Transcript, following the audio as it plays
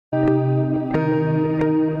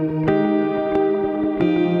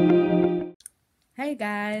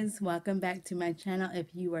guys, welcome back to my channel. If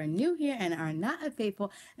you are new here and are not a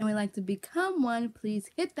faithful and would like to become one, please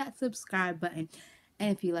hit that subscribe button. And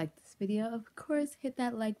if you like this video, of course, hit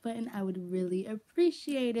that like button. I would really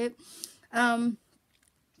appreciate it. I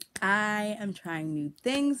am trying new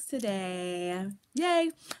things today. Yay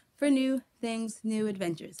for new things, new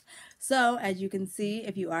adventures. So as you can see,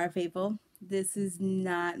 if you are faithful, this is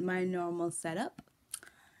not my normal setup,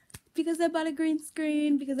 because I bought a green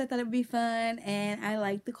screen because I thought it would be fun and I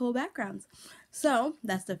like the cool backgrounds. So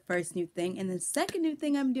that's the first new thing. And the second new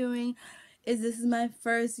thing I'm doing is this is my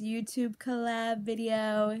first YouTube collab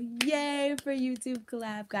video. Yay for YouTube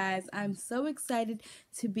collab, guys. I'm so excited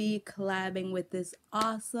to be collabing with this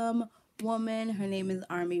awesome woman. Her name is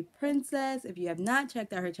ARMYPrinncess. If you have not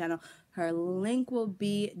checked out her channel, her link will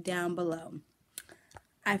be down below.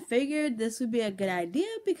 I figured this would be a good idea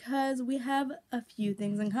because we have a few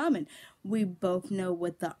things in common. We both know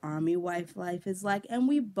what the army wife life is like, and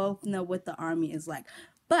we both know what the army is like.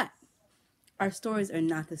 But our stories are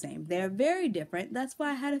not the same. They're very different. That's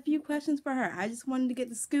why I had a few questions for her. I just wanted to get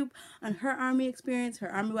the scoop on her army experience,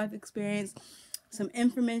 her army wife experience, some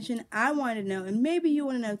information I wanted to know, and maybe you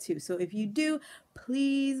want to know too. So if you do,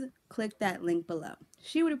 please click that link below.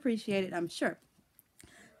 She would appreciate it, I'm sure.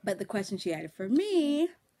 But the question she had for me,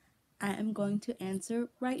 I am going to answer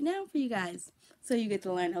right now for you guys, so you get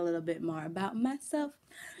to learn a little bit more about myself.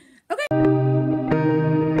 Okay.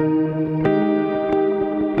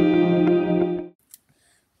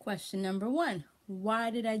 Question number 1. Why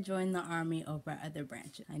did I join the Army over other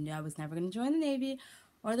branches? I knew I was never going to join the Navy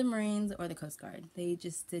or the Marines or the Coast Guard. They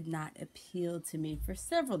just did not appeal to me for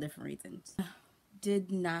several different reasons.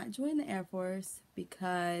 Did not join the Air Force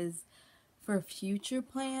because for future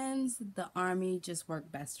plans, the Army just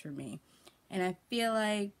worked best for me. And I feel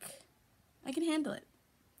like I can handle it.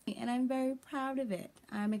 And I'm very proud of it.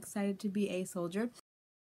 I'm excited to be a soldier.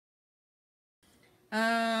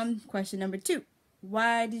 Question number 2.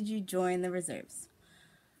 Why did you join the reserves?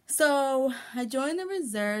 So I joined the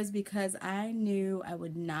reserves because I knew I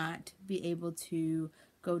would not be able to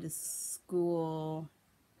go to school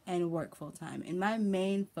and work full-time, and my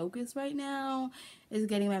main focus right now is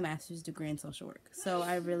getting my master's degree in social work. So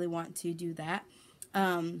I really want to do that.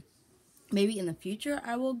 Maybe in the future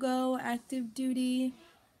I will go active duty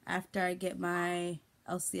after I get my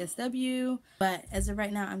LCSW, but as of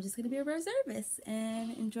right now I'm just gonna be a reservist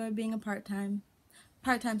and enjoy being a part-time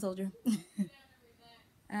soldier.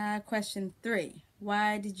 Question 3.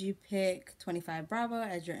 Why did you pick 25 Bravo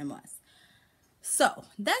as your MOS? So,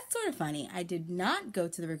 that's sort of funny. I did not go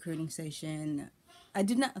to the recruiting station. I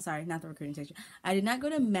did not go to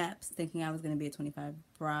MEPS thinking I was going to be a 25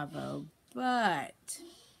 Bravo, but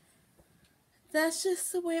that's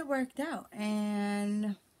just the way it worked out.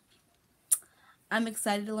 And I'm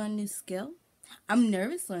excited to learn a new skill. I'm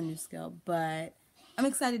nervous to learn a new skill, but I'm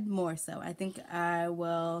excited more so. I think I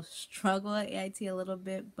will struggle at AIT a little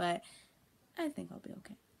bit, but I think I'll be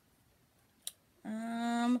okay.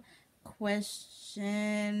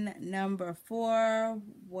 Question number 4.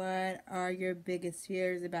 What are your biggest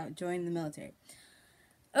fears about joining the military?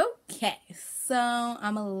 Okay, so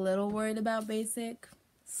I'm a little worried about basic,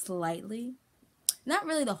 slightly. Not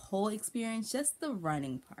really the whole experience, just the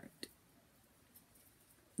running part.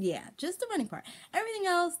 Yeah, just the running part. Everything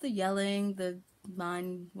else, the yelling, the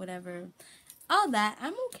whatever, all that,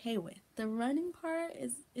 I'm okay with. The running part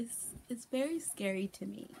is very scary to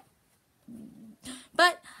me.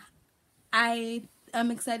 But I'm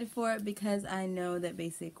excited for it because I know that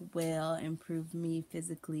basic will improve me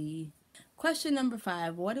physically. Question number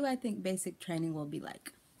 5. What do I think basic training will be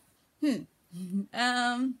like? I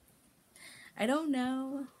don't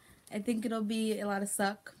know. I think it'll be a lot of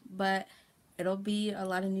suck, but it'll be a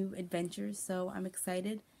lot of new adventures, so I'm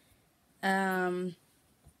excited. It'll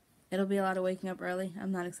be a lot of waking up early.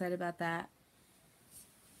 I'm not excited about that.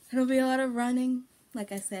 It'll be a lot of running.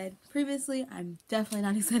 Like I said previously, I'm definitely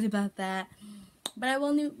not excited about that. But I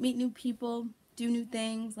will meet new people, do new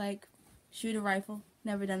things, like shoot a rifle.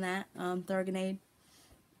 Never done that. Throw a grenade.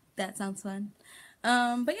 That sounds fun.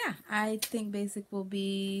 But yeah, I think basic will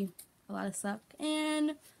be a lot of suck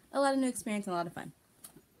and a lot of new experience and a lot of fun.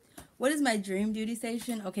 What is my dream duty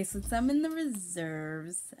station? Okay, since I'm in the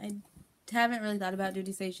reserves, I haven't really thought about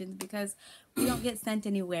duty stations because we don't get sent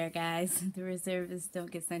anywhere, guys. The reservists don't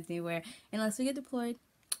get sent anywhere unless we get deployed.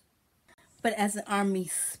 But as an Army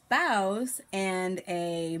spouse and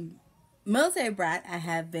a military brat, I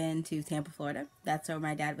have been to Tampa, Florida. That's where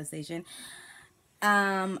my dad was stationed.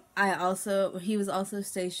 He was also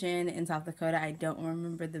stationed in South Dakota. I don't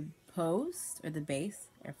remember the post or the base,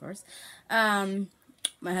 Air Force.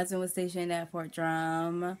 My husband was stationed at Fort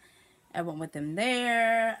Drum. I went with him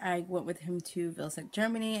there. I went with him to Vilseck,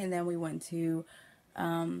 Germany, and then we went to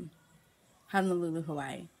Honolulu,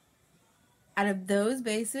 Hawaii. Out of those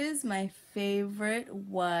bases, my favorite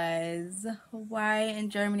was Hawaii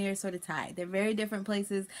and Germany are sort of tied. They're very different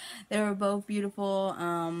places. They were both beautiful.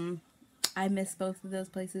 I miss both of those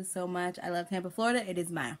places so much. I love Tampa, Florida. It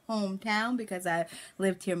is my hometown because I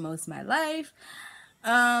lived here most of my life.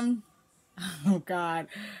 Oh God.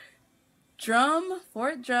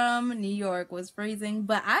 Fort Drum, New York was freezing,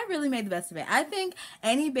 but I really made the best of it. I think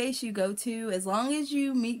any base you go to, as long as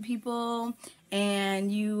you meet people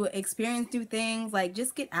and you experience new things, like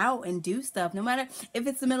just get out and do stuff. No matter if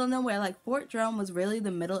it's the middle of nowhere, like Fort Drum was really the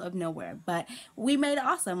middle of nowhere, but we made it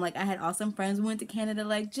awesome. Like I had awesome friends. We went to Canada,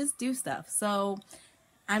 like just do stuff. So,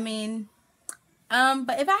 I mean,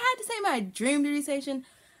 but if I had to say my dream duty station,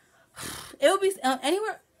 it would be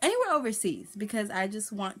anywhere overseas because I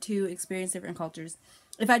just want to experience different cultures.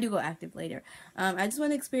 If I do go active later, I just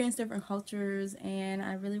want to experience different cultures, and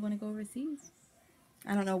I really want to go overseas.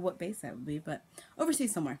 I don't know what base that would be, but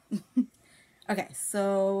overseas somewhere. Okay,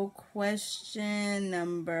 so question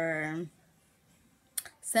number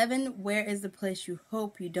 7: where is the place you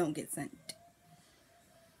hope you don't get sent?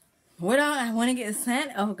 Where do I want to get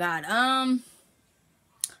sent? Oh God,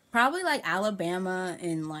 probably like Alabama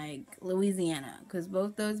and like Louisiana, because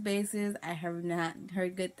both those bases I have not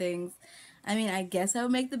heard good things. I mean, I guess I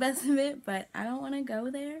would make the best of it, but I don't want to go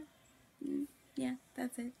there. Yeah,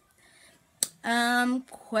 that's it.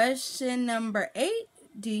 Question number 8: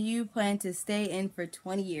 do you plan to stay in for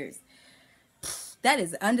 20 years? That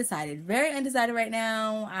is undecided. Very undecided right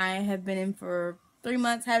now. I have been in for 3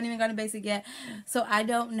 months, haven't even gone to basic yet. So I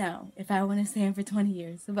don't know if I want to stay in for 20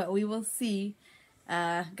 years, but we will see.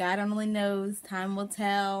 God only knows. Time will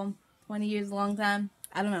tell. 20 years is a long time.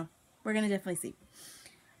 I don't know. We're going to definitely see.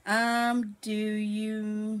 Do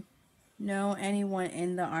you know anyone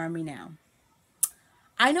in the Army now?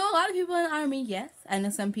 I know a lot of people in the Army, yes. I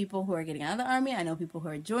know some people who are getting out of the Army. I know people who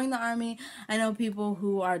are joining the Army. I know people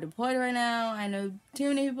who are deployed right now. I know too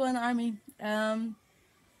many people in the Army. Yeah,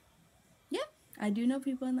 I do know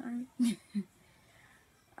people in the Army.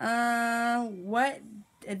 What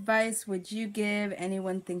advice would you give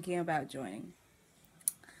anyone thinking about joining?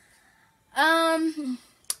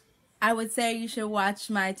 I would say you should watch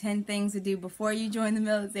my 10 things to do before you join the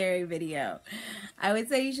military video. I would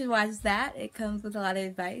say you should watch that. It comes with a lot of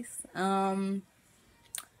advice. I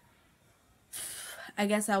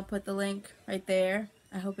guess I'll put the link right there.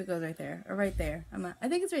 I hope it goes right there or right there. I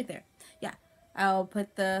think it's right there. Yeah. I'll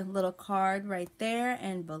put the little card right there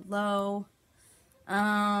and below.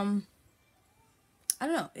 I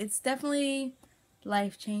don't know. It's definitely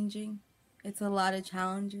life-changing. It's a lot of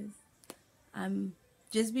challenges.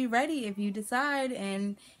 Just be ready if you decide,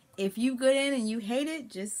 and if you get in and you hate it,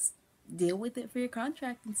 just deal with it for your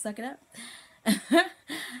contract and suck it up.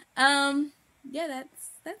 Yeah,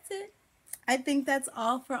 that's it. I think that's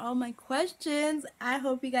all for all my questions. I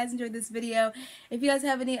hope you guys enjoyed this video. If you guys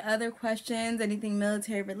have any other questions, anything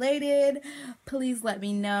military related, please let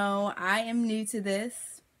me know. I am new to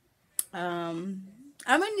this. I'm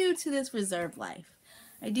new to this reserve life.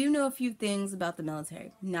 I do know a few things about the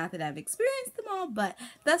military. Not that I've experienced them all, but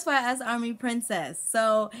that's why I asked Army Princess.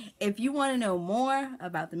 So if you want to know more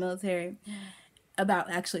about the military,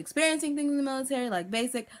 about actually experiencing things in the military, like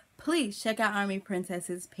basic, please check out Army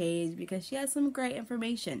Princess's page because she has some great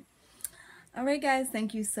information. Alright guys,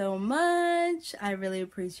 thank you so much. I really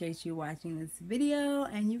appreciate you watching this video,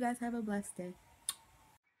 and you guys have a blessed day.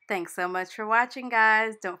 Thanks so much for watching,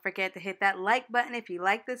 guys. Don't forget to hit that like button if you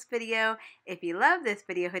like this video. If you love this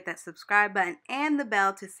video, hit that subscribe button and the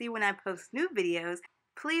bell to see when I post new videos.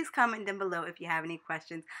 Please comment down below if you have any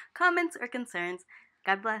questions, comments, or concerns.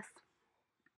 God bless.